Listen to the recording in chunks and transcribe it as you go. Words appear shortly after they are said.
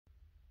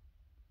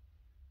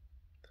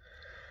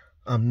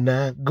I'm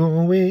not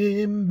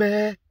going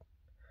back,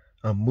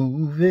 I'm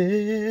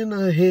moving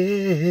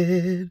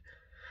ahead.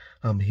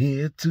 I'm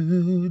here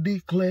to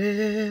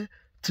declare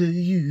to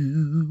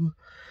you,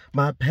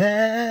 my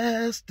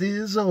past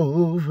is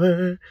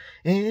over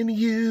in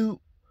you.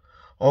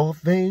 All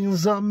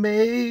things are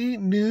made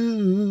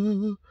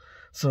new.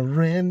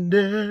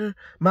 Surrender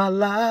my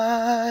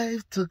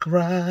life to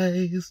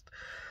Christ.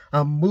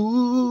 I'm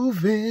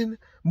moving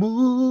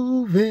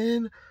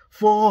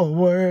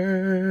forward.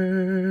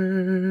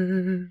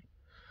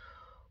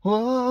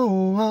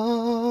 Oh,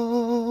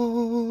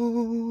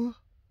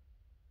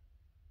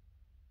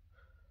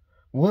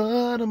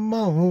 what a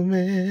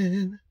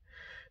moment.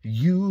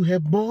 You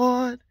have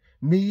brought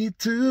me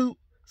to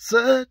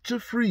such a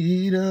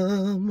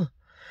freedom.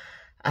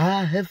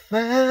 I have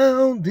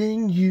found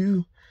in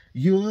you,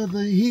 you're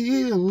the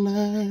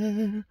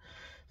healer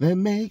that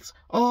makes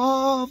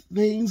all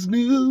things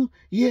new.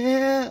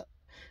 Yeah,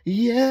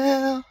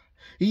 yeah,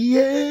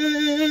 yes.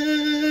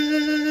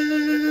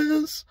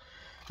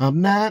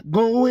 I'm not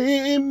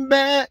going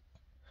back,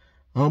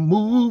 I'm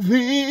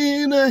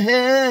moving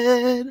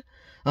ahead.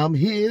 I'm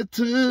here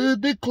to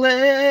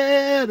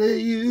declare to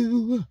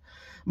you,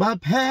 my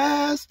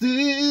past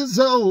is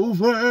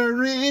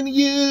over in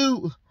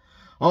you.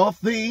 All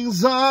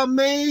things are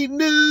made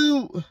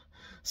new.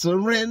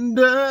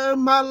 Surrender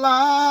my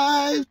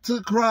life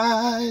to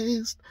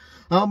Christ.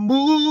 I'm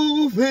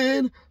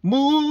moving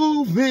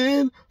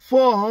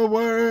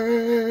forward.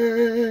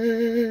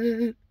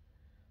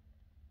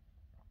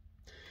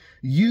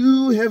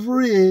 You have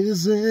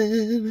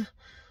risen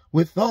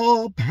with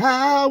all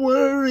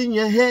power in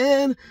your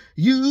hand.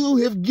 You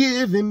have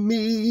given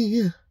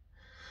me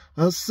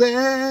a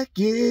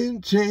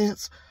second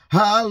chance.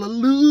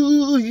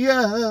 Hallelujah.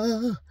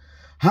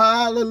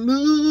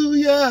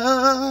 Hallelujah.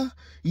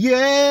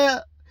 Yeah,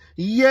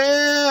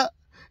 yeah,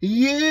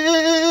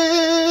 yes.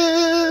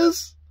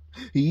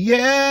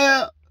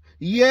 Yeah,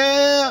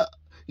 yeah,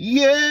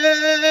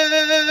 yes.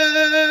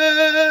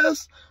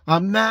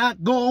 I'm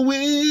not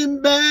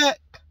going back,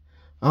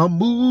 I'm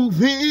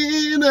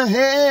moving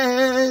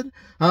ahead.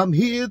 I'm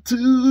here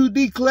to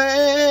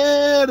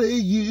declare to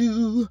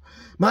you,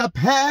 my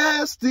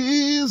past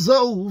is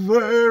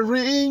over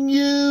in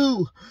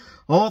you.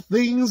 All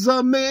things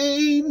are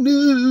made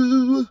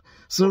new.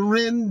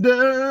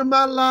 Surrender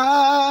my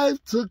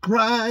life to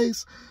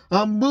Christ.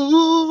 I'm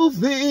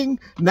moving,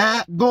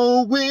 not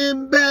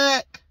going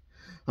back.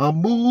 I'm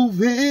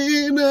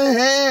moving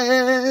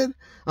ahead.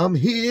 I'm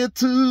here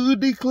to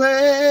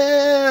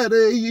declare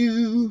to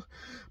you,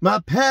 my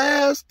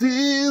past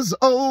is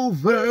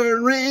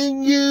over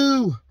in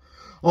you.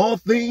 All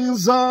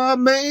things are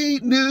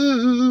made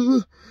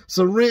new.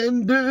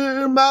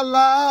 Surrender my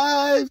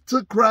life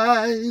to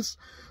Christ.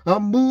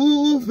 I'm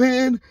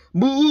moving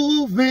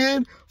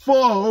forward.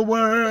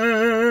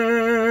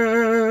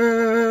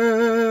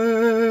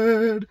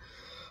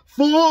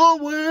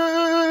 Forward.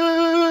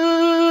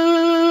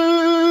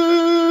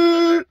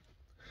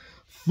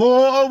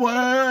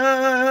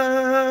 Forward.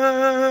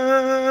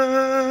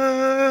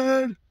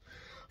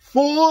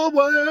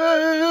 Forward.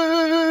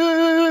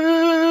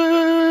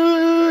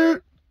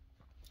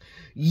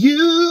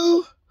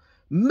 You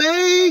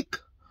make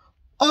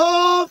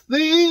all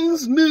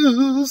things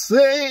new.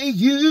 Say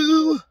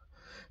you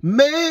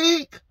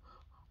make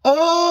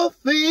all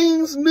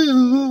things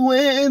new,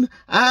 and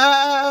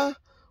I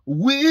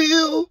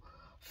will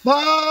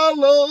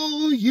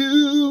follow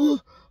you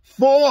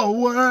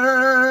forward.